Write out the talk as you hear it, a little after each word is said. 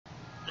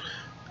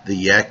The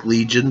Yak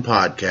Legion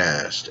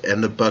podcast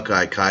and the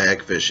Buckeye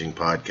Kayak Fishing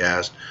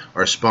podcast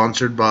are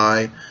sponsored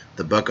by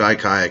the Buckeye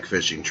Kayak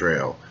Fishing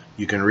Trail.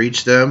 You can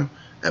reach them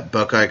at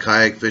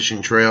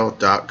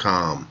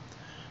buckeyekayakfishingtrail.com.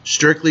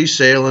 Strictly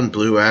Sail in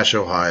Blue Ash,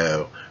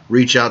 Ohio.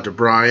 Reach out to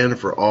Brian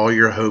for all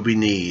your Hobie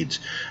needs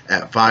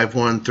at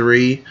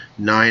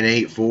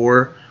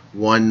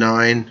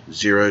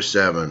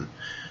 513-984-1907.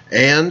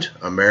 And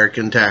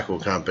American Tackle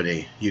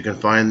Company. You can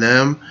find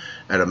them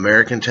at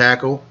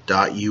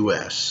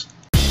americantackle.us.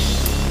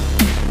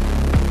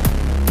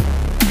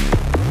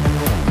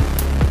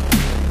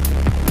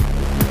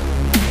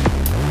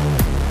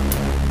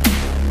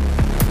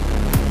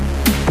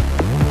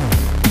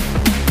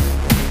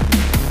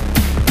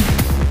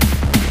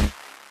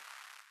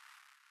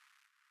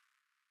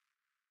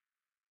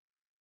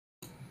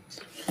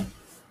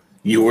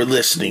 You're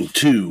listening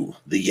to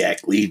the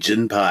Yak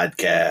Legion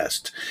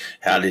podcast.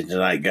 Howdy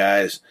tonight,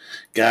 guys.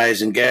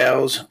 Guys and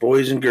gals,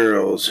 boys and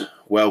girls,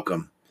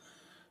 welcome.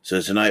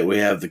 So tonight we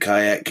have the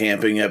kayak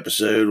camping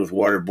episode with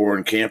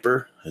Waterborne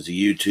Camper as a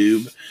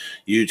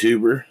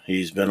YouTuber.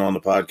 He's been on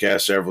the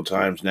podcast several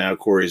times now.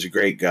 Corey's a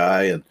great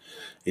guy, and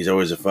he's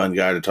always a fun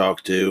guy to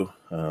talk to.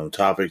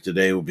 Topic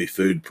today will be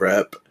food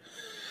prep.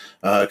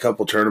 A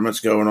couple tournaments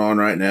going on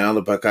right now.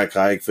 The Buckeye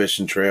Kayak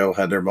Fishing Trail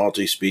had their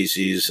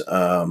multi-species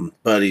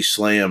Buddy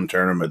Slam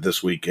tournament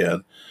this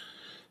weekend.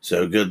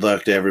 So good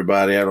luck to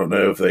everybody. I don't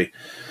know if they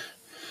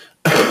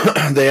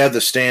they have the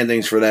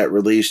standings for that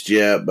released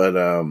yet, but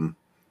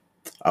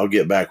I'll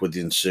get back with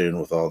you soon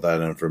with all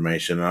that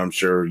information. And I'm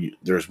sure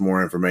there's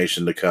more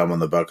information to come on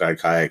the Buckeye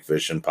Kayak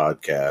Fishing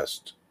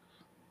podcast.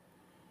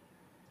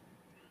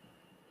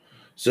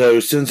 So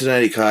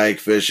Cincinnati Kayak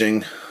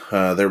Fishing,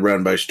 they're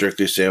run by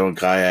Strictly Sail and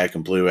Kayak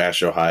in Blue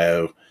Ash,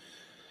 Ohio.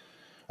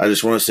 I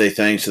just want to say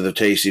thanks to the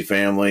Tacey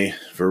family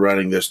for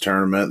running this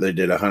tournament. They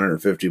did a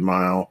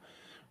 150-mile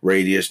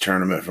radius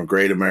tournament from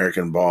Great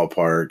American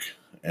Ballpark,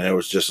 and it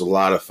was just a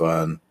lot of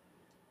fun.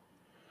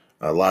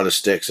 A lot of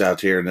sticks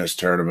out here in this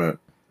tournament.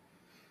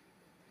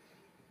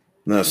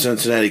 Now,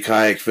 Cincinnati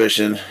Kayak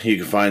Fishing, you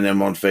can find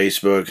them on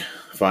Facebook,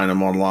 find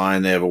them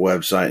online. They have a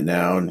website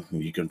now, and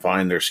you can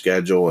find their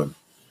schedule and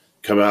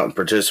come out and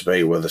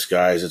participate with us,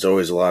 guys. It's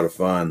always a lot of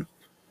fun.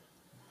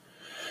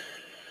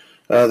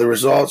 The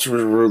results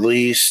were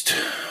released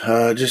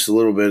just a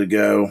little bit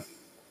ago.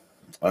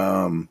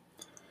 Let's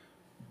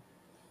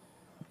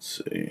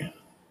see.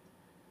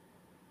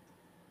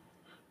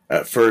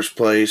 At first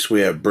place, we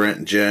have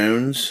Brent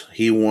Jones.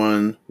 He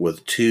won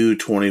with two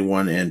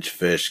 21-inch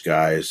fish,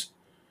 guys.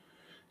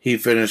 He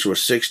finished with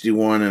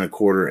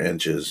 61.25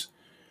 inches.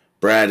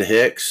 Brad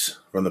Hicks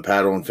from the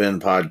Paddle and Fin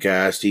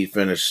podcast, he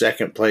finished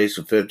second place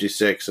with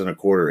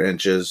 56.25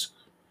 inches.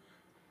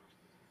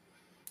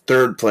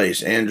 Third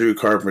place, Andrew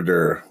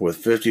Carpenter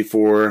with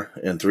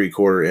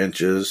 54.75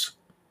 inches.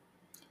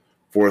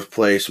 Fourth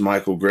place,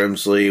 Michael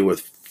Grimsley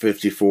with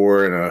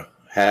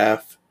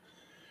 54.5.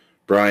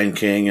 Brian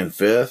King in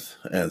fifth.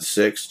 And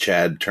sixth,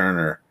 Chad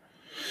Turner.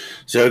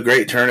 So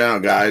great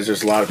turnout, guys.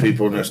 There's a lot of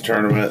people in this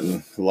tournament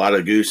and a lot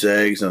of goose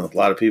eggs, and a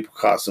lot of people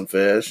caught some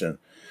fish, and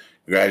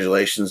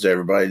congratulations to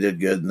everybody who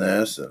did good in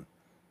this. And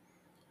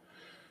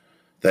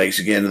thanks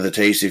again to the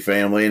Tacey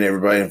family and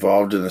everybody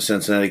involved in the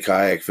Cincinnati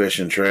Kayak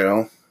Fishing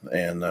Trail.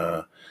 And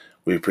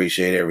we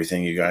appreciate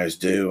everything you guys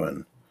do.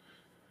 And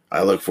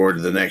I look forward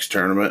to the next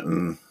tournament,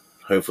 and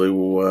hopefully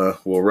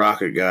we'll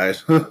rock it,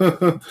 guys.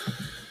 I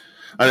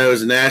know it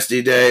was a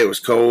nasty day. It was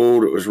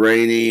cold. It was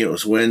rainy. It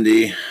was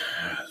windy.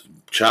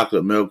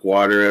 Chocolate milk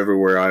water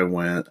everywhere I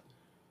went.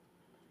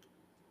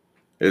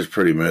 It was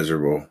pretty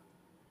miserable.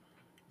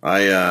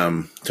 I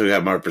took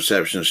out my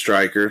Perception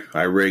Striker.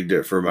 I rigged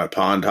it for my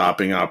pond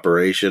hopping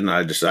operation.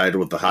 I decided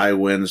with the high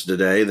winds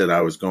today that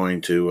I was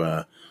going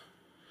to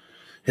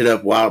hit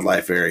up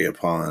wildlife area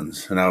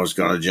ponds, and I was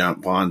going to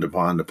jump pond to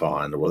pond to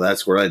pond. Well,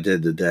 that's what I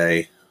did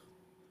today,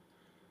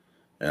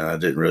 and I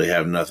didn't really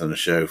have nothing to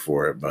show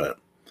for it, but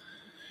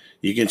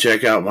you can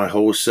check out my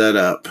whole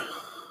setup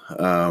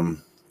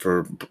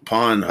for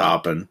pond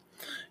hopping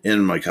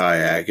in my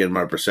kayak, in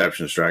my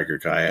Perception Striker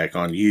kayak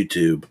on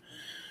YouTube.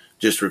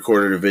 Just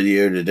recorded a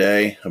video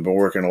today. I've been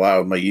working a lot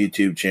with my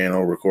YouTube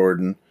channel,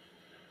 recording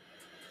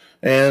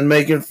and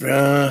making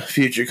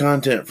future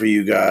content for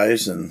you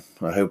guys, and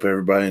I hope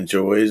everybody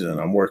enjoys. And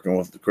I'm working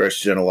with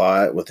Christian a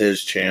lot with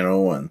his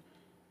channel and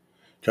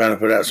trying to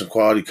put out some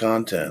quality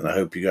content. I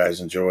hope you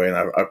guys enjoy, and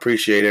I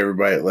appreciate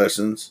everybody that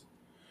listens.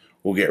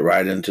 We'll get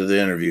right into the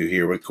interview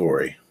here with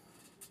Corey.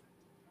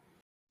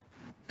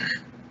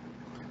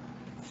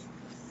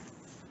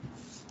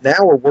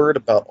 Now a word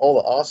about all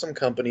the awesome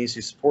companies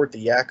who support the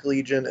Yak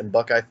Legion and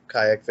Buckeye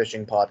Kayak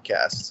Fishing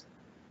podcasts.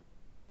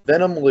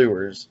 Venom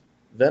Lures.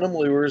 Venom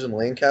Lures in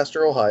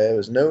Lancaster, Ohio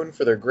is known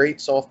for their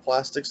great soft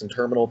plastics and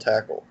terminal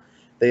tackle.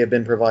 They have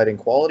been providing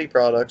quality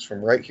products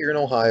from right here in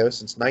Ohio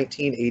since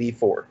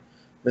 1984.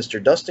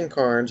 Mr. Dustin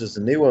Carnes is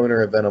the new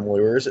owner of Venom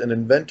Lures and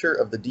inventor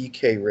of the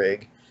DK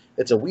rig.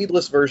 It's a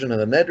weedless version of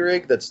the Ned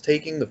rig that's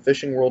taking the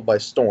fishing world by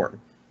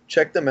storm.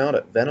 Check them out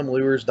at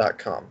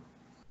venomlures.com.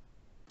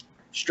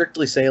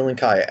 Strictly Sail and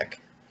Kayak.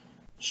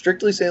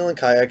 Strictly Sail and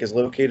Kayak is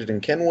located in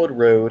Kenwood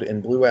Road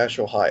in Blue Ash,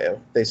 Ohio.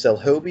 They sell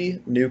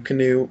Hobie, New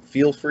Canoe,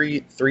 Feel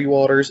Free, Three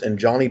Waters, and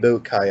Johnny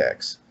Boat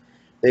kayaks.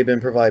 They've been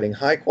providing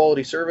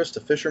high-quality service to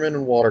fishermen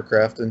and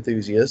watercraft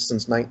enthusiasts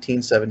since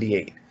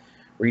 1978.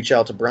 Reach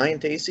out to Brian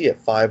Tacey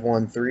at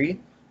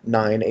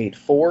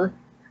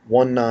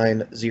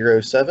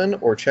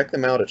 513-984-1907 or check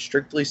them out at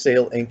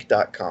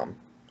strictlysailinc.com.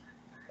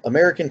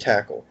 American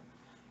Tackle.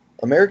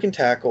 American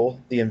Tackle,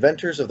 the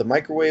inventors of the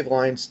microwave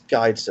line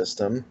guide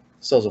system,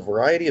 sells a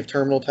variety of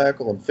terminal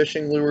tackle and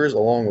fishing lures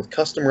along with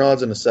custom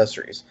rods and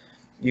accessories.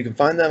 You can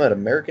find them at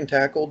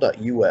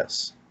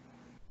americantackle.us.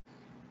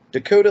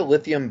 Dakota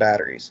Lithium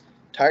Batteries.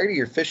 Tired of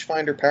your fish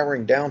finder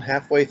powering down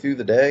halfway through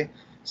the day?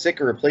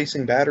 Sick of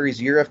replacing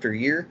batteries year after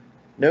year?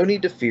 No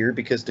need to fear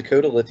because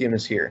Dakota Lithium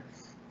is here.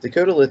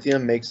 Dakota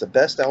Lithium makes the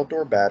best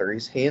outdoor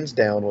batteries, hands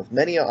down, with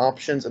many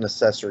options and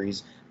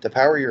accessories to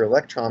power your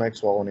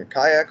electronics while on your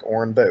kayak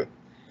or on boat.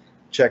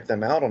 Check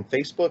them out on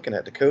Facebook and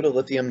at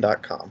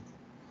dakotalithium.com.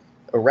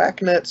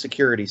 Arachnet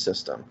Security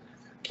System.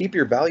 Keep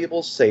your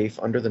valuables safe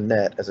under the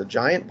net as a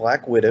giant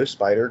black widow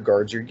spider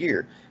guards your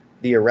gear.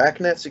 The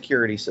Arachnet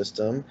Security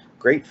System,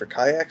 great for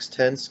kayaks,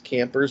 tents,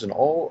 campers, and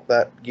all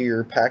that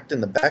gear packed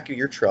in the back of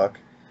your truck.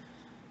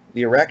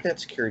 The Arachnet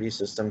Security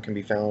System can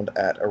be found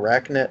at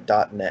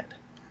arachnet.net.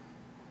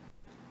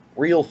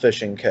 Reel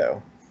Fishing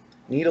Co.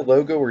 Need a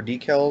logo or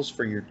decals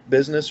for your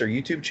business or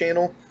YouTube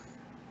channel?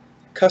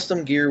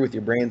 Custom gear with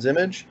your brand's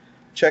image?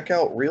 Check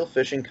out Reel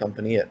Fishing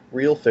Company at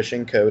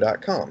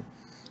reelfishingco.com.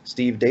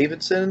 Steve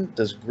Davidson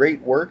does great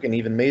work and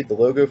even made the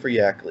logo for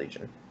Yak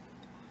Legion.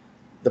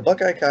 The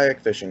Buckeye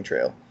Kayak Fishing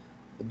Trail.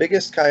 The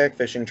biggest kayak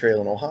fishing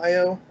trail in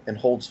Ohio and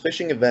holds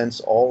fishing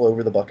events all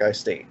over the Buckeye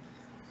State.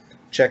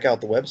 Check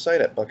out the website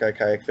at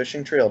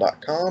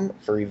buckeyekayakfishingtrail.com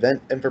for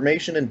event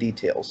information and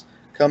details.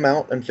 Come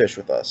out and fish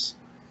with us.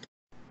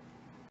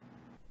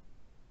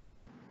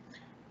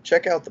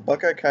 Check out the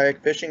Buckeye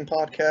Kayak Fishing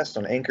Podcast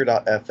on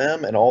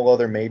Anchor.fm and all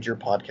other major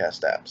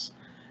podcast apps.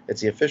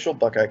 It's the official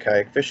Buckeye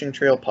Kayak Fishing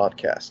Trail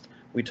podcast.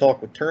 We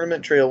talk with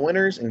tournament trail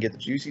winners and get the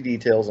juicy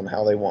details on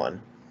how they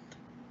won.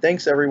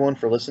 Thanks everyone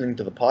for listening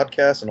to the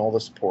podcast and all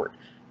the support.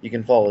 You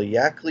can follow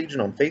Yak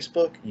Legion on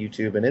Facebook,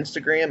 YouTube, and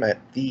Instagram at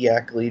The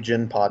Yak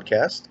Legion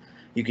Podcast.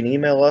 You can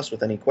email us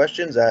with any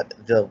questions at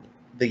the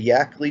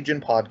Yak Legion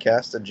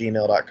Podcast at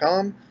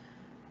gmail.com.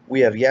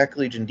 We have Yak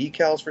Legion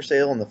decals for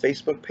sale on the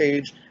Facebook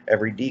page.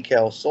 Every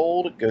decal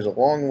sold goes a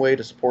long way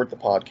to support the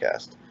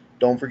podcast.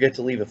 Don't forget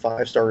to leave a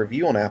 5-star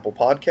review on Apple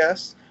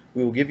Podcasts.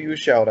 We will give you a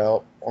shout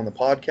out on the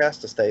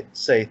podcast to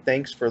say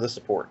thanks for the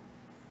support.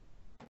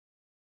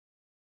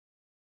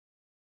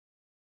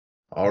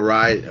 All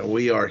right,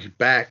 we are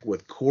back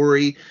with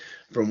Corey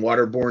from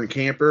Waterborne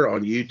Camper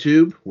on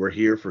YouTube. We're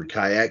here for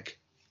Kayak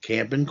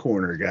Camping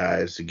Corner,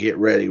 guys. So get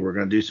ready. We're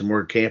going to do some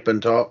more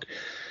camping talk.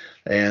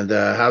 And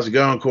how's it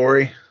going,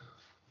 Corey?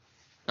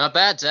 Not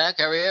bad, Zach.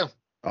 How are you?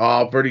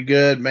 Oh, pretty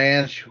good,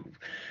 man.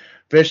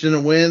 Fishing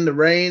the wind, the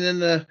rain,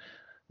 and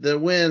the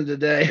wind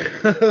today.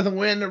 The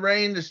wind, the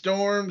rain, the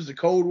storms, the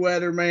cold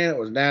weather, man. It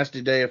was a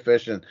nasty day of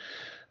fishing.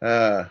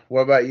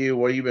 What about you?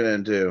 What have you been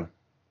into?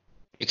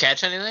 You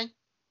catch anything?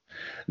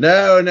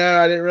 No,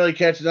 I didn't really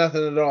catch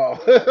nothing at all.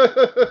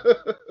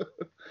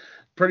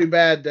 Pretty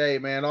bad day,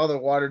 man. All the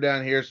water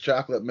down here is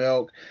chocolate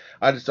milk.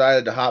 I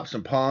decided to hop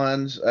some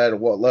ponds at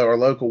our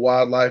local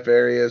wildlife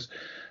areas,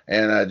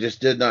 and I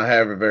just did not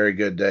have a very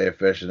good day of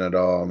fishing at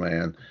all,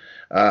 man.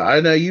 I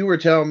know you were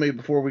telling me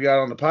before we got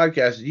on the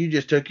podcast that you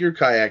just took your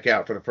kayak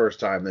out for the first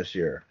time this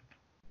year.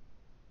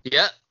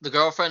 Yeah, the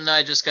girlfriend and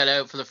I just got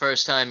out for the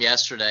first time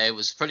yesterday. It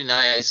was pretty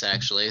nice,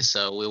 actually,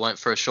 so we went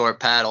for a short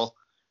paddle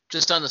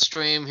just on the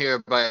stream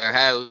here by our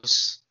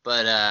house,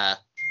 but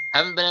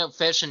haven't been out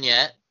fishing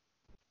yet.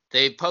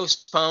 They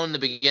postponed the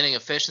beginning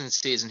of fishing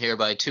season here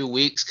by 2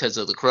 weeks because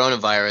of the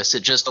coronavirus.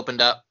 It just opened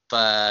up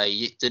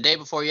the day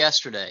before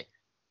yesterday,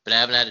 but I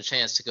haven't had a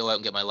chance to go out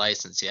and get my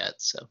license yet.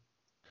 So,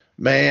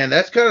 man,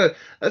 that's kind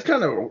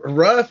of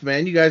rough,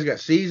 man. You guys got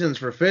seasons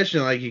for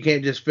fishing, like you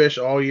can't just fish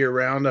all year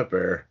round up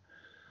there.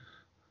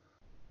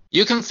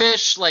 You can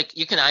fish, like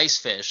you can ice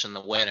fish in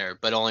the winter,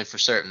 but only for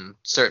certain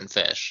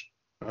fish.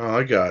 Oh,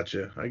 I got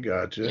you.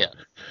 Yeah.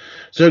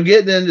 So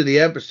getting into the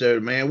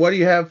episode, man, what do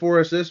you have for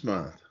us this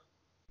month?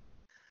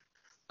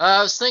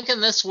 I was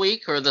thinking this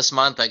week or this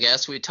month, I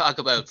guess, we talk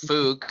about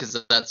food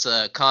because that's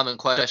a common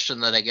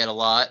question that I get a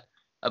lot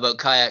about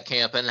kayak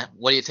camping.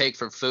 What do you take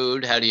for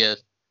food? How do you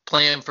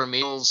plan for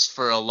meals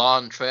for a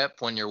long trip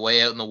when you're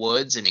way out in the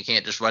woods and you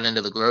can't just run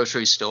into the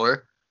grocery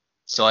store?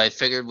 So I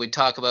figured we'd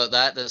talk about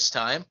that this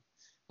time.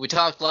 We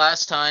talked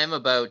last time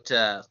about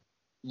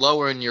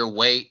lowering your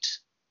weight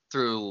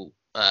through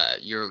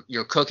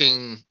your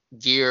cooking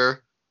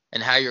gear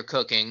and how you're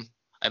cooking.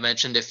 I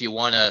mentioned if you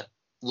want to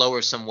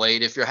lower some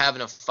weight, if you're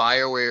having a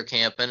fire where you're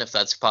camping, if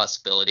that's a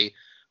possibility,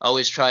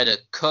 always try to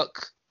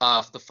cook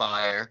off the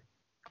fire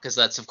because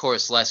that's, of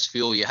course, less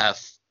fuel you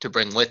have to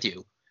bring with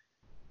you.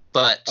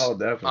 But on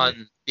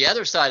the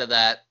other side of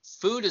that,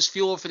 food is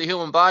fuel for the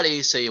human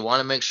body, so you want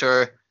to make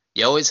sure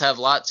you always have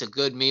lots of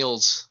good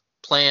meals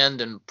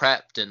planned and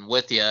prepped and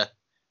with you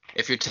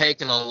if you're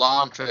taking a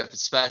long trip,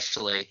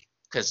 especially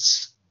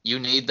because you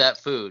need that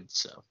food.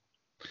 So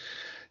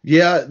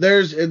Yeah,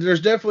 there's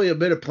definitely a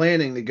bit of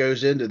planning that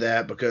goes into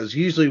that because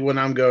usually when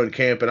I'm going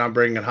camping, I'm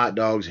bringing hot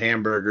dogs,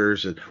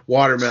 hamburgers, and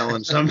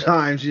watermelon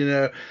sometimes,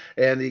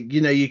 and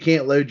you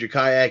can't load your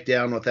kayak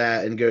down with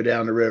that and go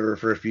down the river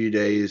for a few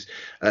days.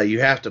 You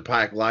have to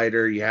pack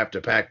lighter, you have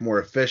to pack more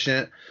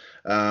efficient.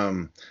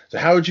 So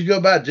how would you go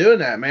about doing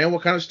that, man?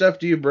 What kind of stuff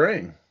do you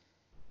bring?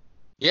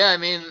 yeah, I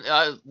mean,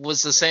 I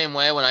was the same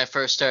way when I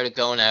first started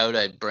going out.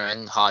 I'd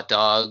bring hot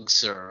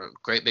dogs or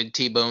great big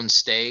T-bone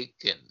steak,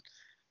 and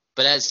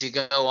but as you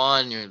go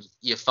on,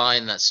 you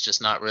find that's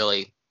just not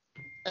really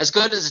as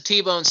good as a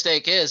T-bone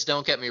steak is.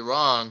 Don't get me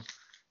wrong.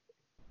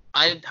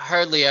 I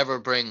hardly ever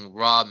bring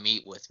raw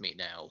meat with me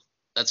now.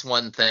 That's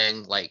one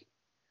thing. Like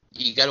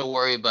you got to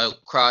worry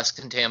about cross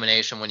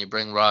contamination when you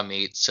bring raw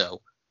meat.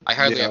 So I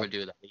hardly Yeah. ever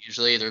do that. I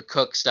usually either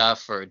cook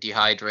stuff or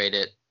dehydrate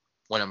it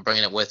when I'm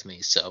bringing it with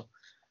me. So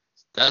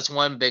that's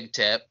one big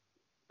tip.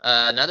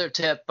 Another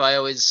tip I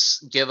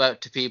always give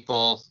out to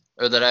people,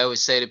 or that I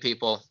always say to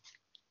people,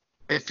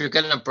 if you're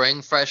going to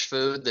bring fresh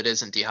food that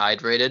isn't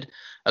dehydrated,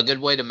 a good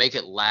way to make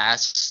it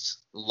last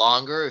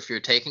longer if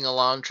you're taking a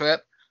long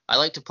trip, I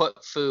like to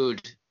put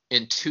food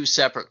in two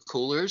separate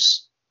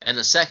coolers. And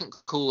the second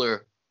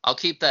cooler, I'll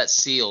keep that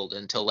sealed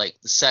until like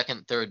the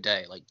second, third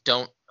day. Like,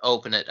 don't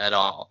open it at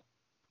all.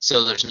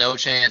 So there's no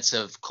chance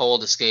of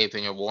cold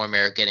escaping or warm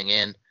air getting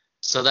in.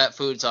 So that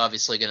food's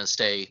obviously going to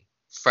stay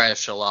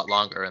fresh a lot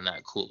longer in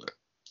that cooler.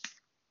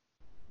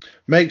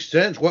 Makes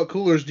sense. What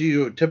coolers do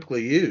you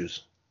typically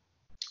use?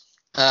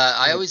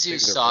 I Any always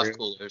use particular soft brand?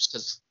 coolers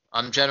because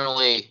I'm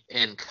generally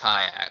in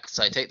kayaks.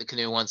 I take the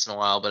canoe once in a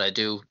while, but I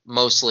do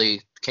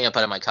mostly camp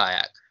out of my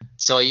kayak.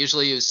 So I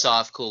usually use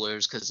soft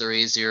coolers because they're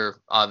easier,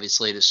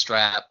 obviously, to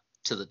strap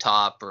to the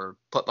top or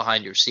put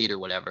behind your seat or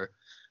whatever.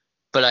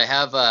 But I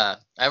have a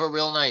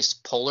real nice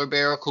polar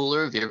bear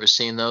cooler. Have you ever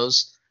seen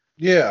those?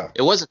 Yeah.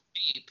 It wasn't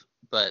cheap,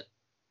 but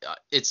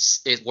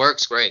it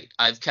works great.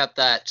 I've kept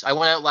that. I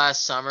went out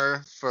last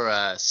summer for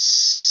a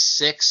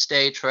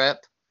 6-day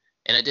trip,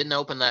 and I didn't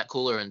open that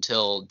cooler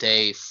until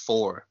day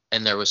 4,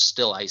 and there was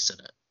still ice in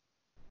it.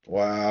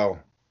 Wow.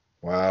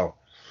 Wow.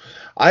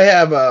 I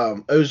have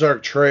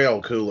Ozark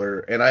Trail cooler,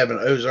 and I have an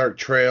Ozark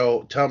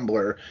Trail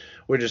tumbler,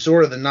 which is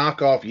sort of the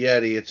knockoff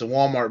Yeti. It's a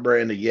Walmart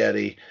brand of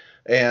Yeti,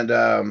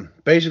 and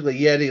basically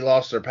Yeti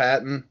lost their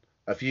patent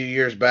a few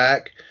years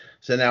back,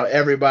 so now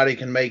everybody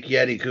can make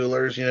Yeti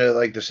coolers.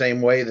 Like the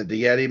same way that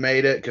the Yeti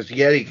made it, because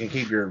Yeti can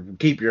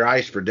keep your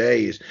ice for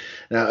days.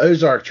 Now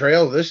Ozark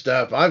Trail, this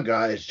stuff I've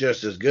got is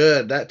just as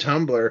good. That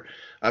tumbler.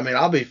 I mean,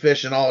 I'll be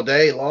fishing all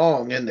day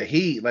long in the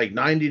heat, like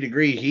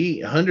 90-degree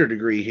heat,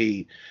 100-degree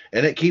heat,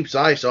 and it keeps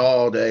ice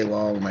all day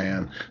long,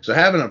 man. So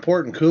having a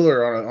port and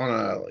cooler on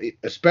a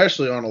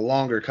especially on a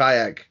longer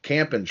kayak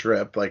camping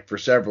trip, like for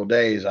several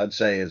days, I'd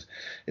say is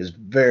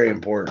very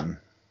important.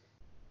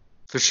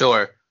 For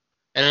sure.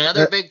 And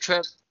That,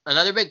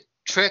 another big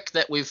trick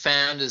that we've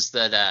found is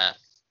that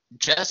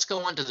Jessica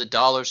went to the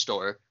dollar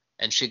store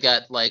and she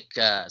got like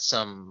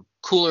some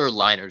cooler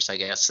liners, I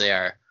guess they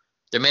are.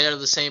 They're made out of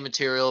the same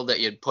material that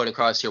you'd put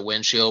across your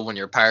windshield when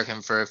you're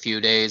parking for a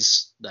few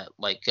days, that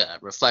like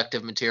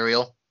reflective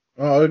material.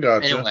 oh, I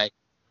gotcha. Anyway,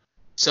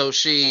 so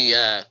she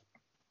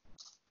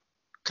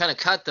kind of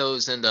cut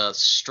those into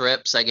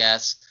strips, I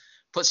guess,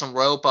 put some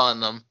rope on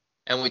them,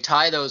 and we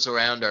tie those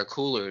around our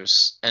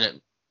coolers.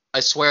 And I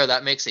swear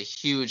that makes a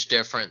huge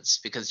difference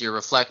because you're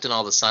reflecting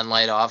all the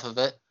sunlight off of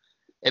it.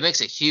 It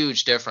makes a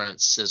huge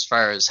difference as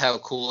far as how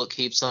cool it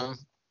keeps them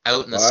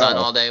out in the sun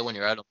Wow. all day when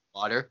you're out on the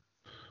water.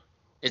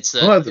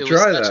 I'll have to It was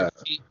try such a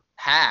that. cheap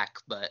hack,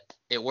 but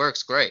it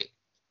works great.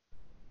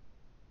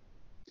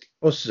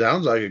 Well,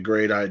 sounds like a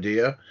great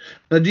idea.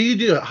 Now, do you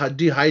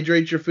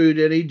dehydrate your food,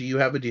 Eddie? Do you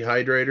have a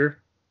dehydrator?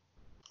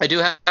 I do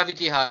have a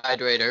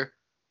dehydrator.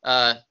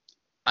 Uh,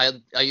 I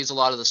use a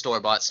lot of the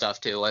store bought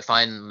stuff too. I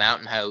find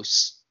Mountain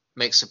House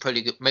makes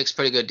pretty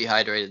good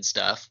dehydrated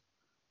stuff.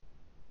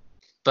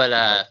 But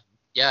Oh,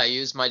 yeah, I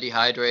use my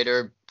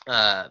dehydrator.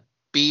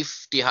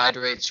 Beef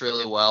dehydrates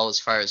really well as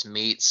far as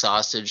meat.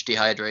 Sausage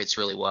dehydrates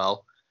really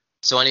well.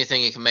 So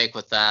anything you can make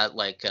with that,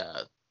 like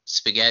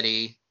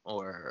spaghetti,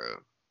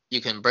 or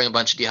you can bring a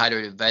bunch of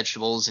dehydrated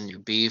vegetables in your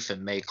beef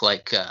and make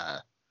like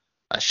a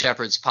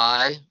shepherd's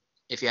pie.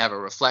 If you have a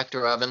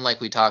reflector oven,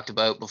 like we talked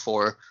about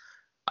before,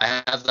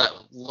 I have that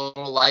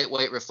little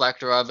lightweight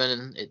reflector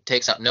oven. It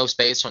takes up no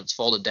space when it's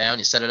folded down.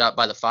 You set it up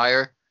by the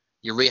fire.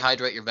 You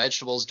rehydrate your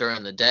vegetables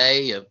during the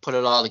day. You put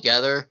it all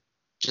together.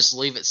 Just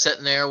leave it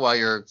sitting there while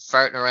you're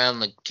farting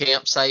around the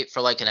campsite for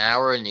like an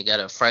hour, and you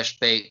got a fresh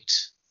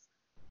baked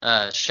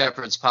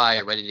shepherd's pie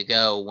ready to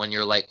go when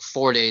you're like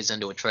 4 days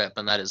into a trip.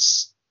 And that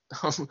is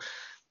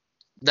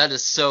that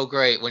is so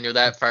great when you're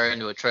that far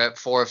into a trip,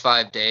 4 or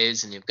 5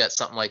 days, and you've got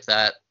something like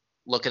that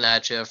looking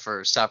at you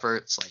for supper.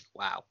 It's like,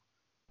 wow.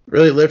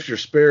 really lifts your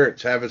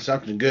spirits having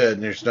something good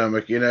in your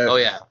stomach, Oh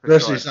yeah, for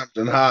especially sure.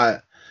 something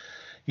hot.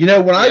 When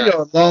I Yeah. go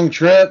on long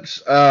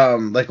trips,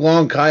 like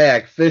long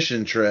kayak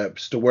fishing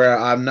trips, to where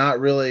I'm not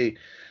really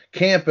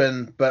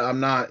camping, but I'm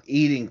not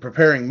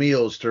preparing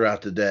meals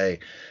throughout the day.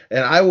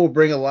 And I will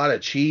bring a lot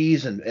of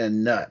cheese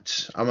and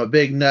nuts. I'm a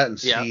big nut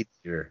and Yeah, seed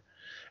eater.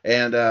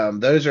 And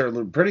those are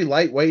pretty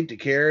lightweight to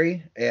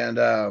carry, and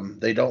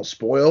they don't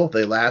spoil.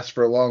 They last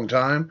for a long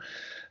time.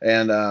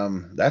 And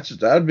that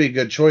would be a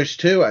good choice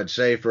too, I'd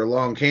say, for a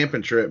long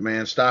camping trip,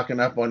 man. Stocking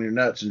up on your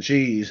nuts and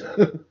cheese.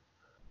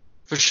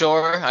 for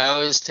sure. I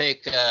always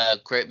take a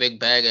great big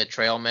bag of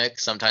trail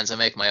mix. Sometimes I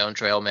make my own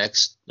trail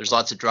mix. There's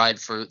lots of dried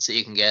fruits that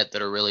you can get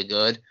that are really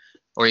good,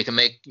 or you can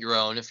make your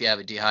own if you have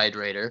a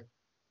dehydrator.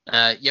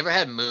 You ever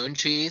had moon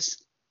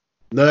cheese?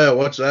 No,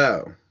 what's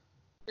that?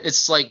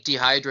 It's like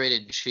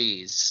dehydrated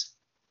cheese.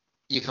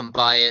 You can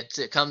buy it.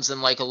 It comes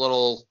in like a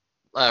little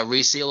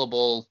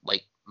resealable,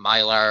 like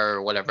Mylar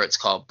or whatever it's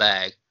called,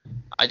 bag.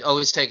 I'd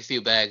always take a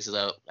few bags of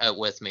that out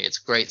with me. It's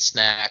a great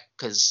snack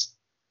because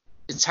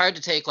it's hard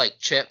to take like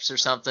chips or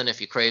something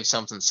if you crave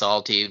something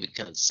salty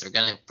because they're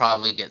gonna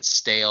probably get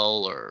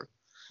stale or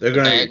They're the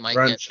gonna bag get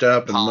might get crunched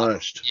up and popped.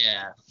 mushed.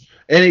 Yeah,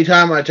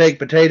 Anytime I take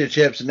potato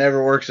chips, it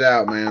never works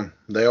out, man.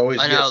 They always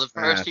I get know. The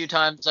first few smashed.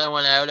 times I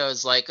went out, I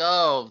was like,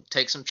 "Oh,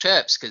 take some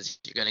chips because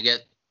you're gonna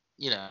get,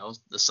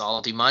 the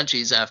salty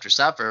munchies after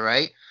supper,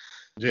 right?"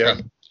 Yeah.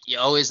 And you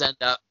always end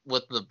up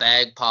with the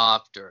bag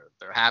popped or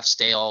they're half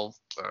stale.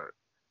 Or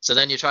so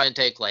then you try and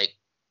take like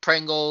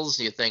Pringles.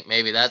 You think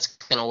maybe that's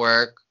gonna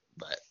work,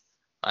 but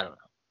I don't know.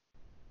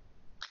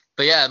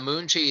 But yeah,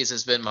 moon cheese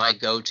has been my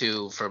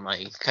go-to for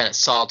my kind of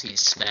salty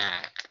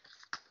snack.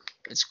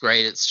 It's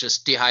great. It's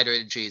just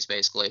dehydrated cheese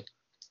basically.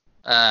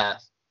 Uh,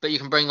 but you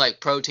can bring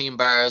like protein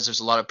bars. There's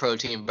a lot of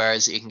protein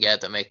bars that you can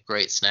get that make a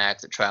great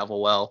snack that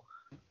travel well.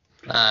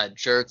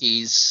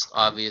 Jerkies,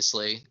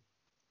 obviously.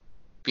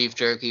 Beef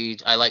jerky.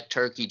 I like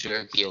turkey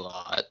jerky a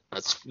lot.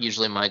 That's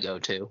usually my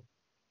go-to.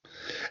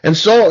 And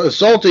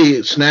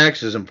salty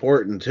snacks is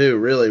important too,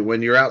 really.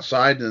 When you're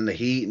outside in the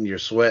heat and you're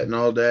sweating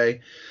all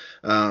day,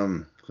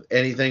 um,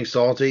 anything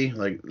salty,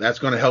 like that's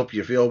going to help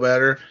you feel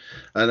better.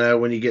 I know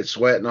when you get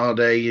sweating all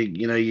day,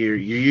 you're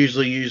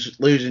usually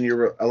losing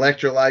your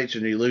electrolytes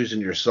and you're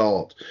losing your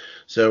salt.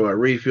 So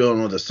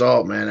refueling with the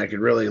salt, man, that could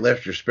really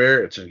lift your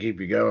spirits and keep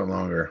you going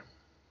longer.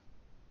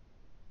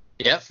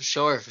 Yeah, for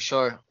sure, for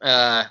sure.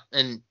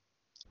 And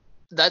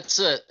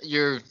that's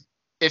you're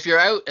if you're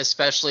out,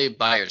 especially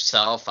by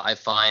yourself, I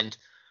find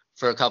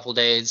for a couple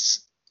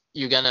days,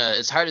 you're gonna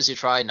as hard as you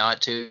try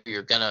not to,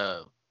 you're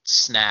gonna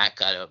snack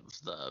out of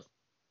the.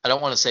 I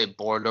don't want to say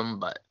boredom,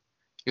 but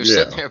you're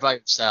sitting Yeah. there by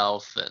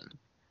yourself and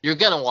you're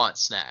gonna want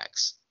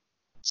snacks.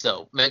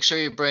 So make sure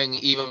you bring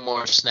even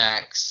more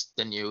snacks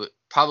than you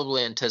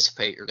probably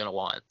anticipate you're gonna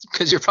want,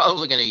 because you're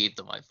probably gonna eat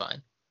them. I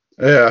find.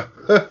 Yeah.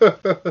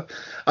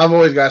 I've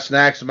always got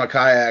snacks in my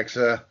kayaks.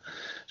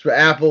 So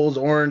apples,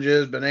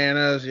 oranges,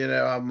 bananas,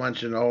 I'm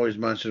always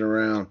munching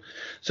around.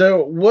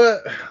 So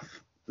what,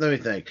 let me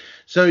think.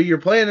 So you're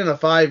planning a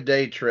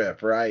 5-day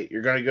trip, right?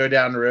 You're going to go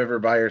down the river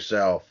by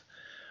yourself.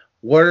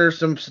 What are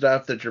some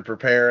stuff that you're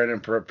preparing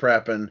and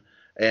prepping,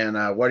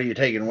 and what are you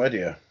taking with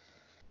you?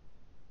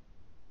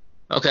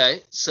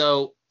 Okay,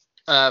 so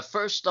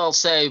first I'll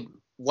say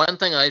one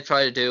thing I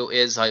try to do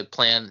is I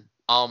plan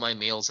all my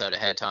meals out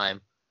ahead of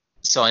time,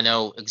 so I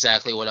know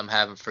exactly what I'm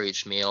having for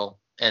each meal,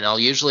 and I'll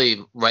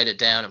usually write it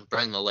down and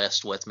bring the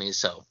list with me,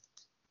 so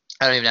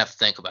I don't even have to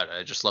think about it.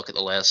 I just look at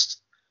the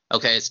list.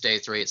 Okay, it's day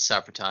 3, it's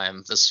supper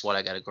time. This is what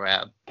I got to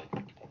grab.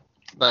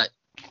 But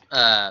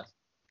uh,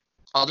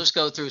 I'll just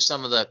go through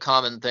some of the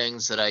common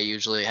things that I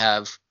usually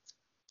have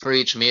for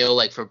each meal.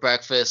 Like for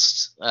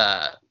breakfast,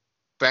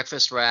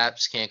 breakfast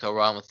wraps, can't go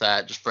wrong with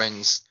that. Just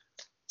brings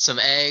some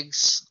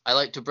eggs.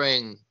 I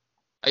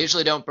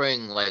usually don't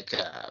bring like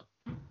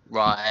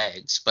raw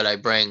eggs, but I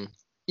bring,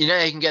 you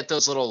can get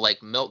those little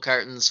like milk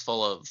cartons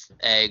full of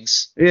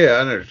eggs. Yeah,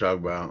 I know what you're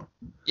talking about.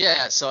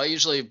 Yeah, so I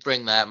usually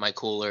bring that in my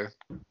cooler,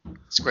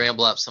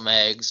 scramble up some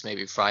eggs,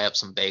 maybe fry up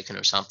some bacon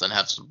or something,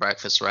 have some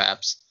breakfast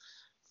wraps.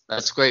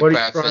 That's great What are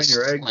you frying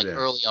your breakfast, eggs like in?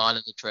 early on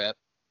in the trip.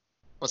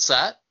 What's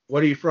that?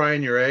 What are you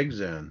frying your eggs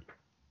in?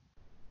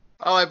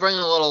 Oh, I bring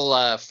a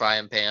little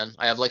frying pan.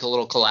 I have like a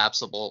little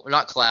collapsible, or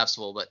not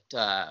collapsible, but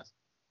I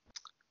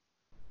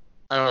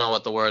don't know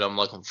what the word I'm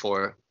looking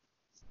for.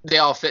 They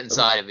all fit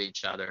inside of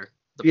each other,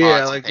 the Yeah,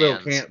 pots and like little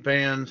pans. camp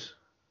pans.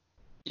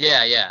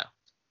 Yeah, yeah.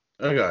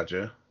 I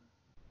gotcha.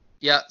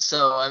 Yeah,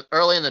 so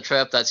early in the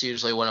trip, that's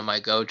usually one of my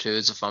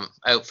go-tos if I'm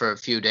out for a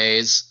few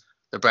days,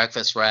 the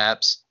breakfast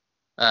wraps.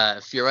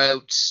 If you're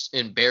out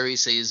in berry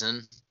season,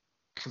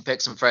 you can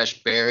pick some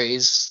fresh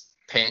berries.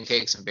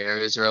 Pancakes and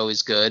berries are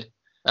always good.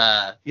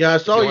 Yeah, I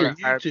If saw you your want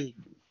to harp, YouTube.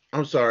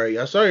 I'm sorry,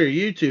 I saw your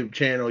YouTube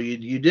channel.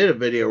 You did a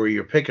video where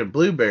you're picking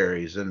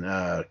blueberries and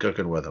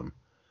cooking with them.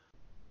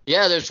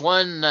 yeah, there's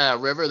one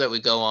river that we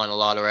go on a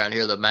lot around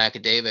here, the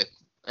Macadavic,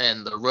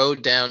 and the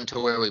road down to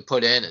where we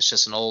put in, it's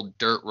just an old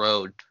dirt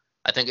road.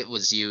 I think it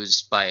was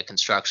used by a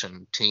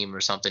construction team or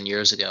something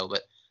years ago.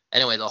 But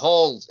anyway,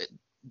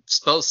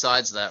 both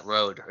sides of that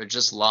road are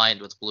just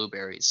lined with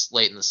blueberries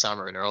late in the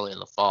summer and early in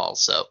the fall.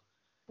 So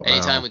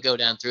anytime Wow. we go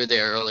down through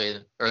there early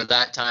or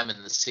that time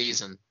in the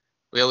season,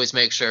 we always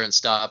make sure and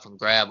stop and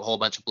grab a whole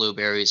bunch of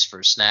blueberries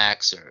for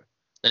snacks, or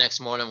the next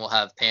morning we'll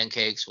have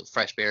pancakes with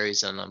fresh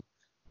berries in them.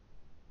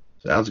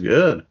 Sounds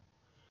good.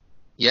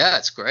 Yeah,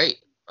 it's great.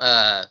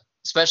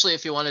 Especially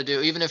if you want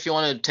to even if you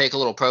want to take a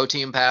little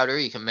protein powder,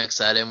 you can mix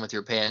that in with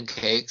your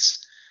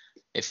pancakes.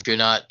 If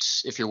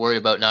you're worried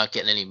about not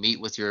getting any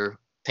meat with your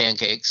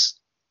pancakes.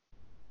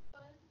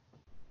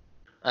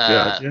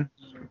 Gotcha.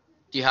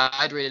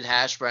 Dehydrated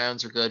hash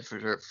browns are good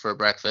for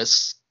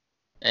breakfast,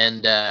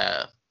 and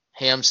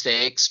ham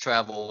steaks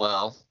travel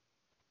well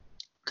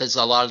because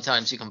a lot of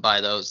times you can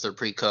buy those. They're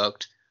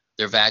pre-cooked,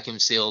 they're vacuum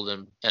sealed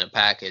in a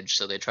package,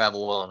 so they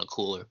travel well in a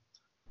cooler.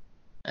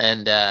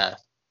 And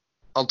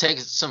I'll take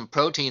some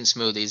protein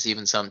smoothies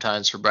even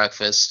sometimes for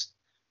breakfast.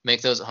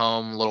 Make those at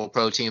home, little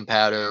protein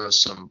powder,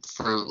 some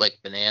fruit like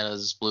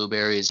bananas,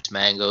 blueberries,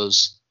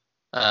 mangoes.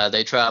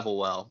 They travel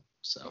well.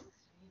 So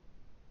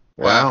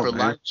Wow, for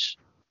man.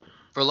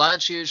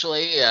 lunch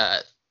usually,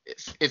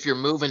 if you're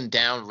moving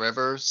down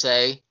river,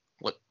 say,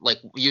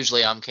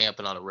 usually I'm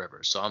camping on a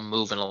river, so I'm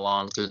moving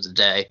along through the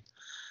day.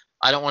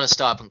 I don't want to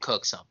stop and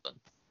cook something.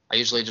 I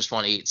usually just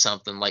want to eat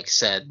something, like I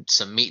said,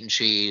 some meat and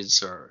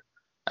cheese, or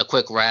a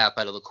quick wrap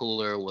out of the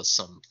cooler with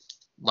some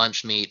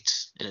lunch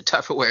meat in a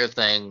Tupperware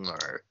thing,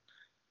 or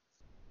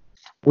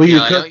Will you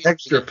I cook don't usually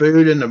extra get.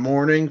 food in the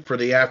morning for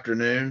the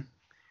afternoon?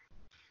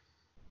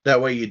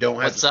 That way you don't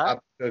have to What's that?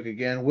 stop and cook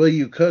again. Will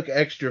you cook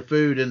extra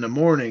food in the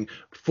morning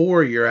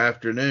for your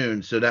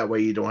afternoon so that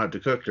way you don't have to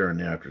cook during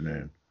the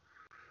afternoon?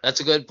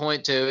 That's a good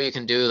point too. You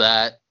can do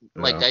that.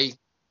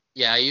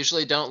 Yeah. I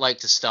usually don't like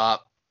to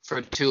stop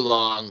for too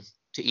long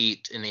to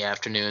eat in the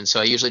afternoon, so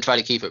I usually try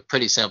to keep it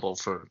pretty simple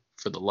for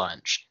the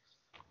lunch.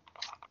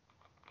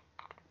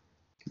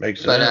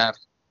 Makes But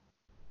sense.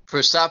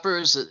 for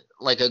suppers,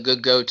 like a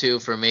good go-to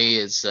for me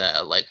is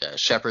like a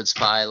shepherd's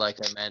pie, like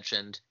I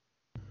mentioned,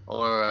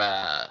 or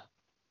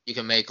you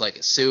can make like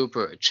a soup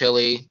or a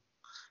chili.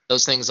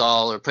 Those things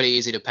all are pretty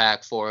easy to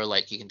pack for.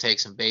 Like you can take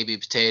some baby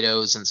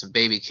potatoes and some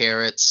baby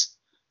carrots,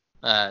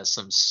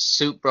 some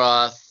soup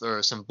broth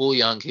or some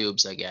bouillon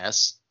cubes, I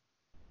guess.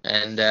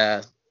 And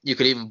you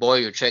could even boil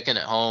your chicken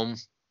at home,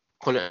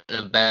 put it in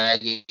a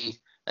baggie.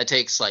 That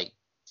takes like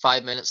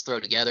 5 minutes to throw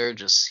together.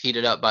 Just heat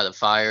it up by the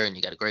fire, and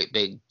you got a great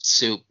big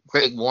soup,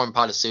 great warm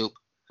pot of soup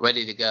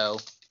ready to go.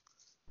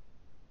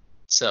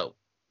 So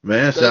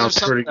Man, those are sounds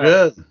some pretty of the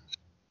good.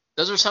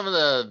 those are some of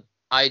the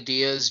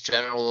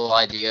general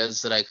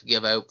ideas that I could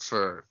give out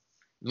for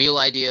meal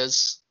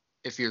ideas.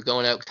 If you're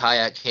going out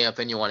kayak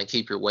camping, you want to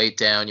keep your weight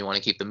down. You want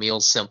to keep the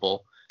meals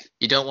simple.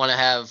 You don't want to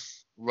have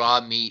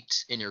raw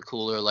meat in your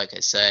cooler, like I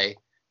say.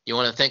 You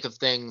want to think of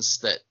things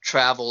that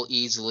travel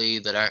easily,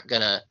 that aren't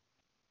going to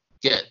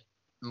get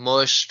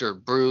mushed or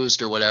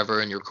bruised or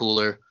whatever in your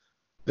cooler.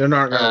 They're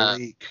not going to Uh,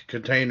 leak.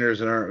 Containers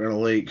that aren't going to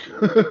leak.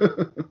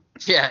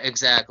 yeah,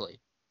 exactly.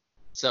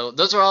 So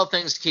those are all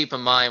things to keep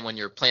in mind when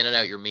you're planning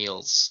out your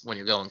meals when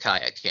you're going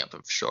kayak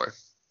camping, for sure.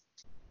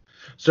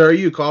 So are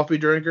you a coffee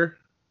drinker?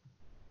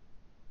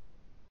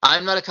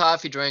 I'm not a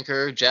coffee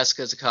drinker.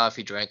 Jessica's a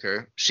coffee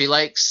drinker. She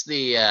likes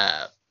the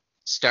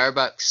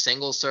Starbucks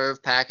single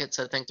serve packets,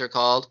 I think they're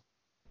called.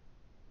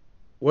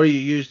 What do you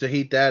use to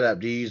heat that up?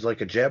 Do you use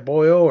like a jet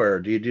boil or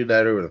do you do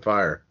that over the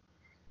fire?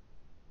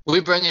 We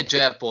bring a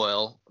jet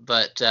boil,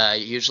 but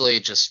usually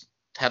just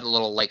have a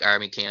little like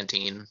army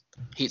canteen,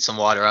 heat some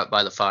water up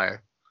by the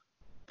fire.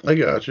 I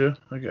gotcha.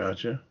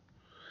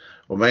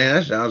 Well, man,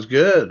 that sounds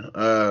good.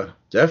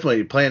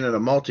 Definitely planning a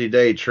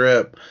multi-day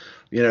trip.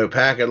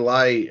 Packing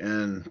light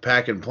and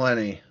packing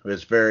plenty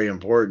is very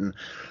important.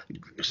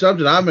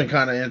 Something I've been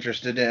kind of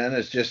interested in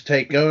is just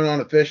going on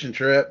a fishing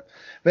trip.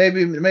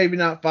 Maybe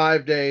not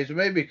 5 days, but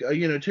maybe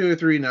 2 or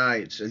 3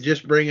 nights, and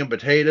just bringing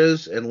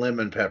potatoes and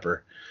lemon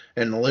pepper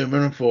and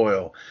aluminum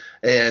foil,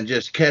 and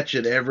just catch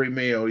it every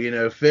meal.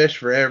 Fish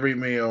for every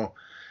meal,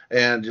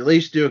 and at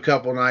least do a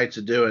couple nights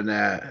of doing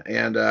that.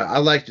 And I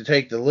like to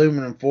take the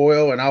aluminum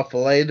foil and I'll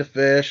fillet the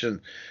fish, and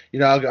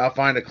I'll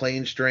find a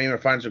clean stream or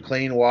find some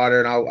clean water,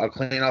 and I'll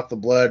clean off the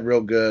blood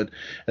real good,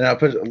 and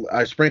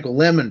I sprinkle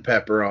lemon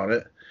pepper on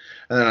it,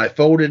 and then I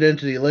fold it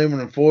into the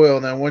aluminum foil.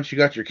 And then once you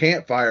got your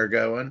campfire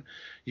going,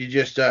 you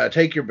just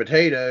take your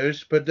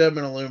potatoes, put them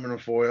in aluminum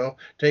foil,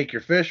 take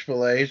your fish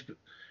fillets,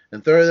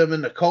 and throw them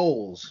in the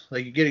coals.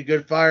 Like, you get a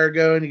good fire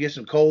going, you get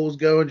some coals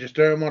going, just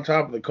throw them on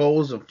top of the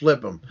coals and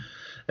flip them.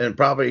 And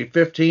probably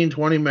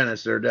 15-20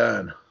 minutes they're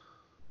done.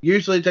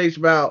 Usually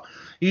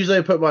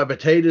I put my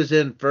potatoes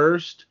in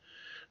first.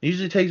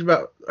 Usually takes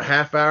about a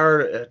half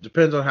hour. It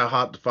depends on how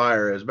hot the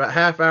fire is. About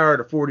half hour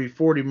to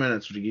 40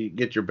 minutes to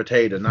get your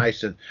potato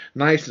nice and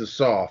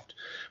soft.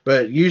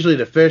 But usually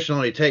the fish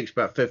only takes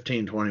about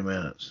 15-20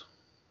 minutes.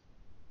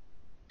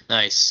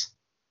 Nice.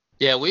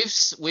 Yeah,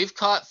 we've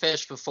caught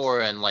fish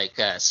before and like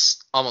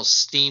almost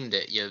steamed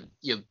it.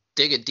 You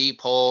dig a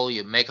deep hole,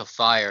 you make a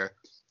fire.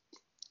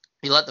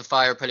 You let the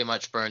fire pretty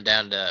much burn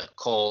down to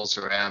coals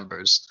or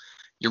embers.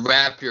 You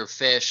wrap your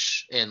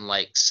fish in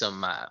like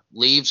some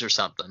leaves or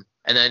something,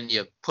 and then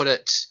you put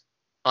it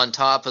on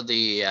top of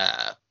the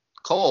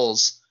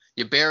coals.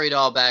 You bury it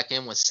all back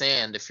in with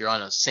sand if you're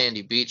on a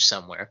sandy beach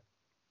somewhere,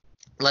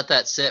 let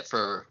that sit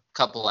for a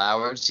couple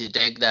hours. You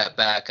dig that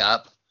back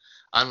up,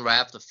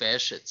 unwrap the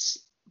fish. It's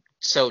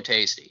so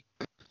tasty.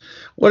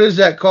 What is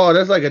that called?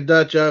 That's like a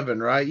Dutch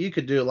oven, right? You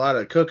could do a lot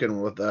of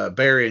cooking with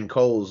burying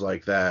coals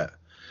like that.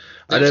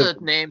 I There's know.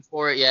 a name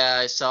for it. Yeah,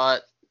 I saw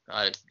it.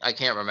 I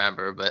can't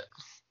remember, but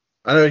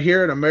I know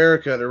here in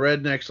America, the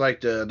rednecks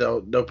like to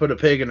they'll put a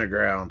pig in the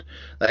ground,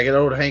 like an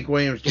old Hank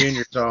Williams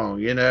Jr. song.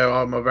 You know,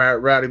 all my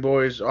rowdy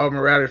boys, all my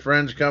rowdy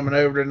friends coming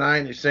over tonight,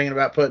 and he's singing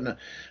about putting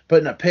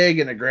a pig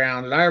in the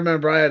ground. And I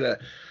remember I had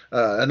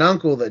an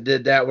uncle that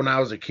did that when I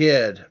was a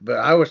kid, but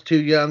I was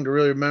too young to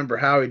really remember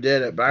how he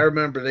did it. But I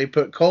remember they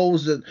put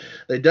coals in,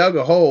 they dug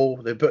a hole,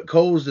 they put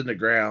coals in the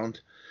ground.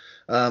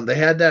 They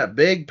had that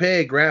big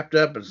pig wrapped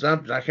up in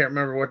something. I can't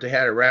remember what they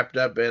had it wrapped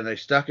up in. They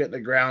stuck it in the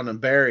ground and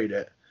buried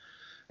it.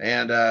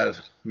 And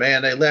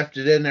man, they left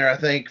it in there, I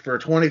think, for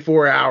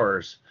 24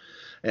 hours.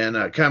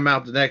 And come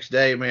out the next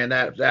day, man,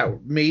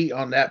 that meat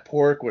on that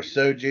pork was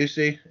so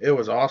juicy. It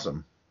was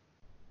awesome.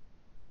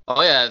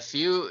 oh yeah, if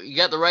you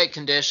get the right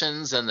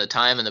conditions and the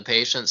time and the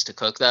patience to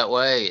cook that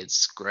way,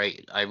 it's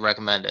great. I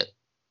recommend it.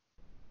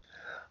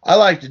 I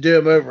like to do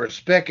them over a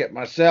spigot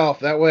myself.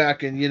 That way I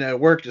can,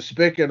 work the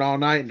spigot all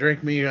night and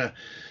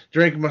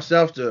drink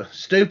myself to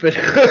stupid.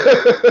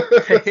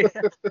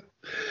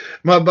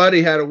 My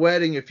buddy had a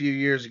wedding a few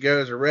years ago.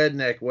 It was a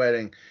redneck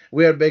wedding.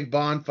 We had a big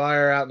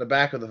bonfire out in the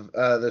back of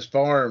this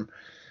farm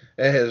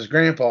at his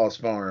grandpa's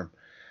farm.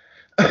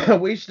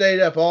 We stayed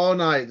up all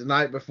night the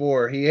night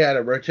before. He had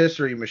a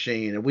rotisserie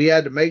machine, and we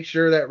had to make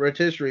sure that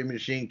rotisserie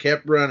machine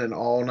kept running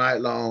all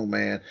night long,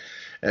 man.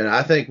 And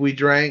I think we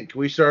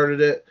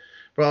started it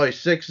probably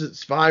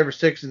 5 or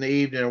 6 in the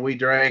evening, and we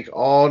drank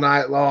all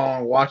night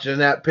long watching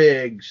that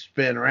pig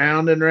spin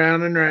round and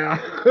round and round.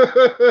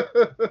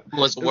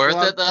 Was It worth it a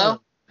lot of fun.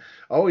 though?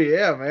 Oh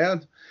yeah,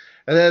 man.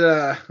 And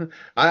then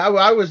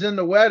I was in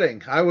the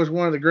wedding. I was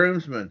one of the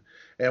groomsmen,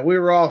 and we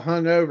were all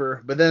hung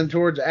over. But then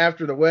towards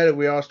after the wedding,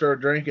 we all started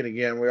drinking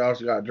again. We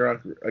also got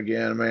drunk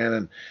again, man.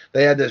 And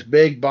they had this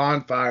big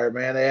bonfire,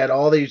 man. They had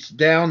all these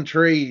down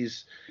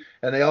trees,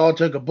 and they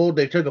took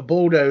a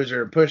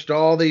bulldozer and pushed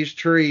all these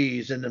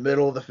trees in the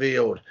middle of the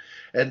field.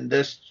 And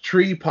this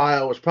tree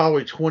pile was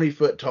probably 20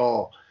 foot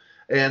tall.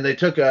 And they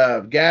took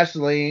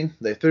gasoline,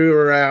 they threw it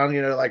around,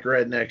 like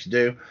rednecks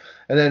do,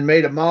 and then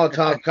made a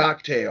Molotov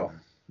cocktail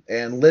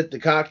and lit the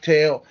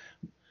cocktail,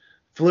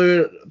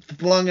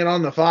 flung it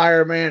on the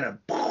fire, man, and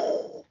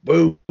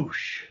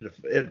boosh,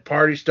 the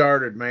party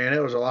started, man.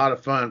 It was a lot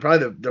of fun.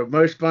 Probably the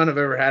most fun I've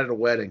ever had at a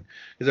wedding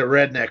is a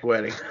redneck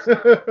wedding.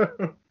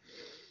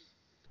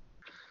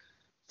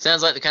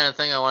 Sounds like the kind of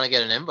thing I want to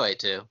get an invite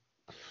to.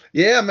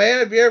 Yeah,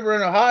 man, if you're ever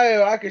in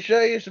Ohio, I could show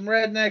you some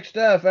redneck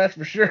stuff, that's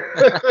for sure.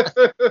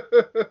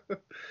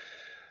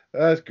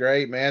 That's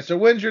great, man. So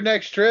when's your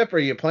next trip? Are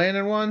you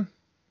planning one?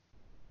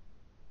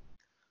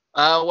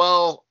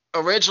 Well,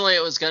 originally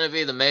it was going to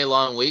be the May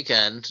long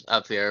weekend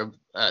up here.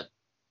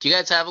 Do you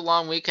guys have a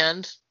long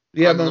weekend?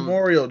 Yeah, On the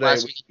Memorial Day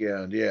last week?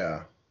 weekend,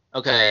 yeah.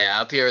 Okay,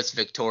 yeah, up here it's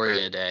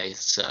Victoria Day,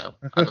 so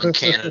I'm in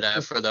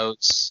Canada for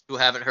those who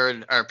haven't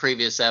heard our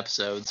previous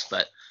episodes,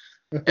 but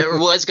it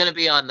was going to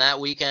be on that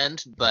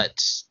weekend,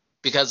 but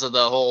because of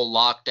the whole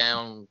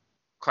lockdown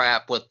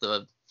crap with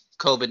the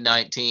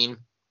COVID-19,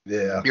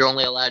 Yeah. you're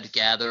only allowed to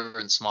gather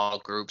in small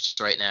groups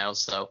right now.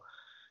 So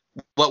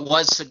what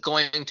was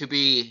going to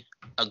be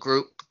a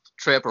group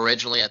trip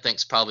originally, I think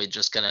is probably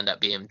just going to end up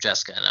being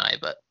Jessica and I.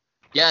 But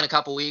yeah, in a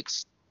couple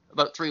weeks,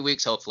 about 3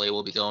 weeks, hopefully,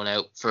 we'll be going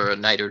out for a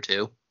night or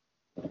two.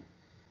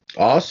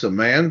 Awesome,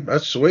 man.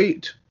 That's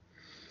sweet.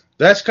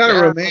 That's kind of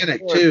Yeah,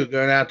 romantic too,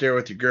 going out there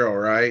with your girl,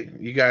 right?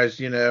 You guys,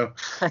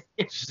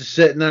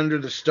 sitting under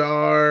the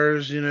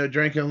stars,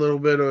 drinking a little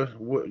bit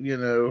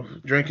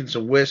of, drinking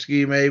some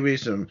whiskey, maybe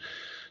some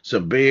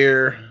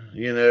beer,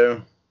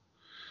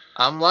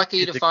 I'm lucky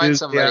Get to the find googly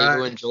somebody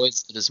who eyes.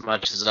 enjoys it as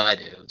much as I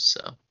do.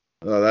 So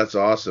Oh, that's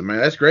awesome,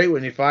 man. That's great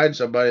when you find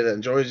somebody that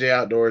enjoys the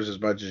outdoors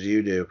as much as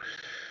you do.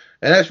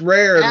 And that's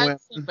rare I in had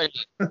women.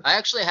 I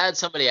actually had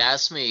somebody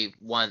ask me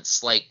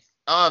once, like,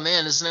 "Oh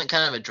man, isn't it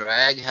kind of a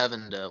drag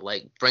having to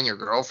like bring your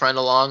girlfriend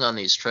along on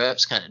these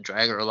trips, kind of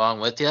drag her along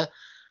with you?"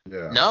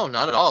 Yeah. No,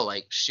 not at all.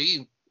 Like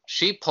she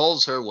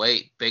pulls her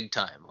weight big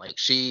time. Like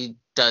she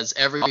does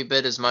every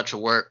bit as much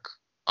work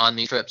on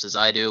these trips as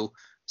I do,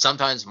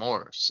 sometimes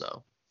more.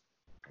 So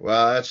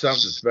Wow, that's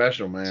something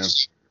special, man.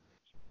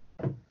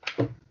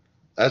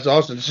 That's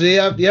awesome. So, do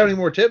you have any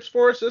more tips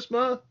for us this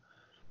month?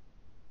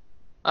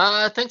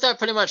 I think that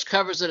pretty much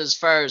covers it as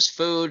far as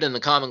food and the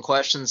common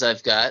questions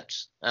I've got.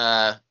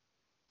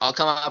 I'll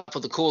come up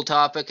with a cool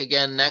topic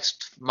again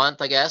next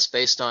month, I guess,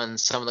 based on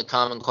some of the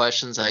common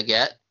questions I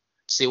get.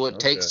 See where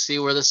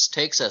this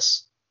takes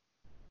us.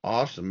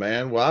 Awesome,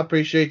 man. Well, I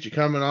appreciate you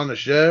coming on the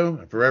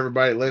show. For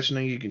everybody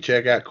listening, you can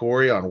check out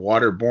Corey on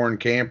Waterborne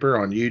Camper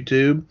on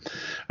YouTube.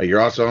 You're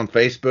also on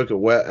Facebook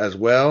as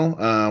well.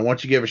 Why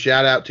don't you give a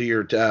shout out to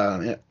your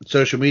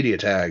social media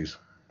tags?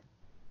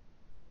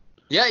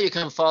 Yeah, you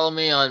can follow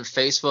me on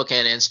Facebook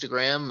and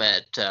Instagram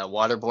at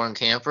Waterborne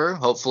Camper.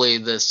 Hopefully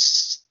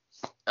this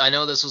I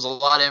know this was a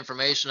lot of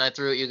information I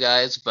threw at you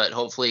guys, but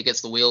hopefully it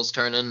gets the wheels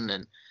turning.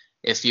 And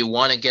if you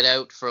want to get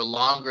out for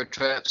longer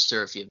trips,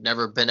 or if you've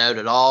never been out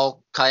at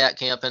all kayak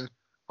camping,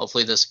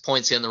 hopefully this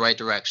points you in the right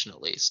direction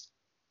at least.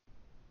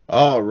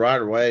 Oh, right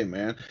away,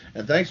 man.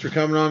 And thanks for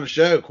coming on the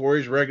show.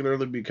 Corey's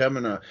regularly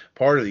becoming a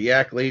part of the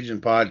Yak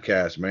Legion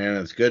podcast, man.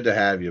 It's good to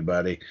have you,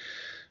 buddy.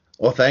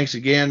 Well, thanks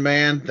again,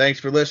 man. Thanks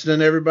for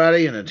listening,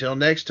 everybody. And until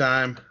next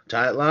time,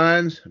 tight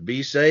lines,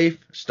 be safe,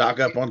 stock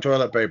up on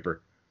toilet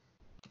paper.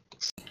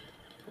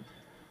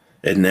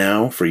 And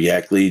now for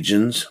Yak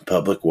Legion's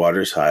Public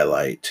Waters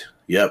Highlight.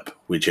 Yep,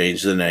 we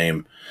changed the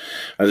name.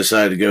 I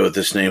decided to go with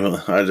this name.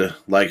 I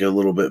like it a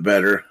little bit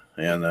better,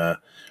 and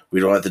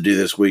we don't have to do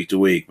this week to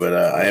week, but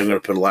I am going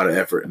to put a lot of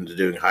effort into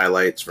doing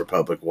highlights for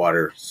public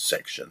water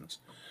sections.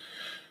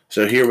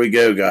 So here we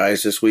go,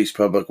 guys. This week's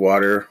public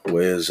water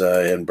was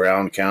in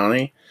Brown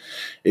County.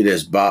 It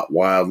is Bott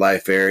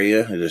Wildlife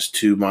Area. It is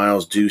 2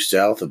 miles due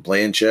south of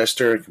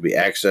Blanchester. It can be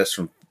accessed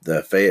from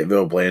the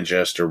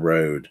Fayetteville-Blanchester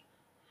Road.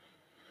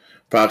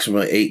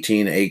 Approximately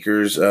 18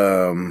 acres.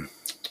 The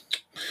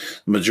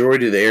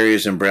majority of the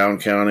areas in Brown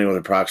County with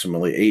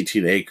approximately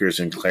 18 acres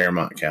in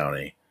Claremont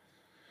County.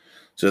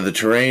 So the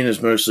terrain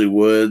is mostly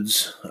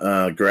woods,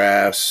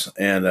 grass,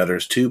 and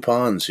there's 2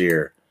 ponds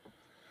here.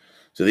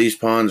 So these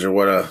ponds are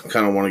what I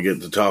kind of want to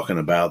get to talking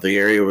about. The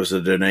area was a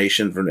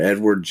donation from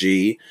Edward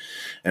G.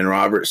 and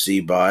Robert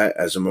C. Bott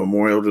as a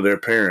memorial to their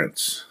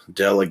parents,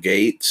 Della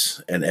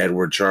Gates and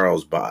Edward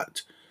Charles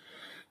Bott.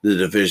 The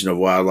Division of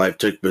Wildlife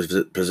took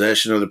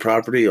possession of the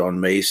property on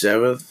May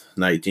 7th,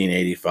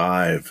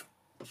 1985.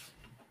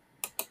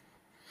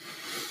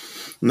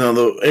 Now,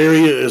 the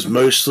area is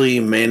mostly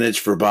managed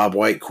for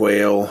bobwhite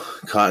quail,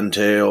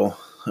 cottontail,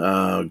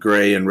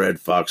 gray and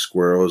red fox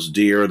squirrels.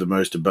 Deer are the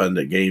most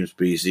abundant game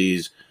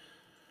species.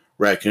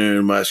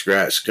 Raccoon,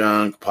 muskrat,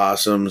 skunk,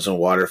 possums, and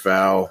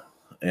waterfowl,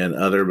 and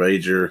other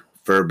major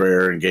fur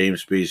bearer and game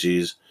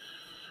species.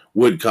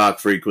 Woodcock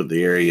frequent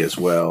the area as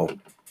well.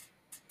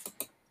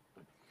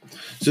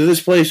 So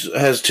this place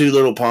has 2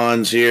 little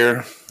ponds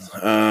here.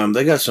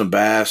 They got some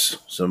bass,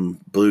 some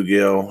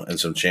bluegill, and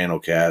some channel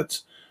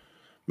cats.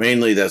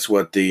 Mainly, that's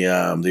what the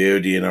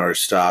ODNR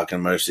stock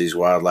in most of these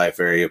wildlife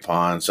area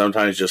ponds.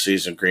 Sometimes you'll see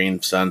some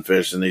green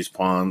sunfish in these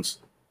ponds.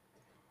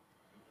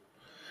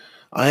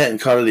 I hadn't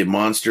caught any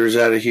monsters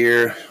out of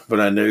here, but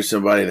I know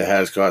somebody that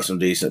has caught some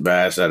decent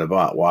bass out of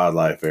Bott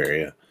Wildlife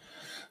Area.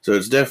 So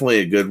it's definitely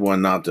a good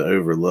one not to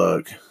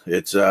overlook.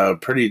 It's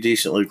pretty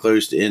decently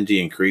close to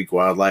Indian Creek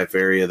Wildlife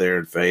Area there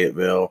in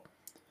Fayetteville.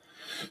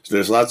 So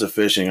there's lots of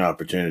fishing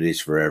opportunities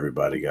for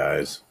everybody,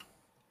 guys.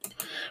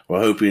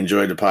 Well, I hope you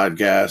enjoyed the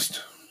podcast.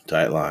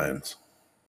 Tight lines.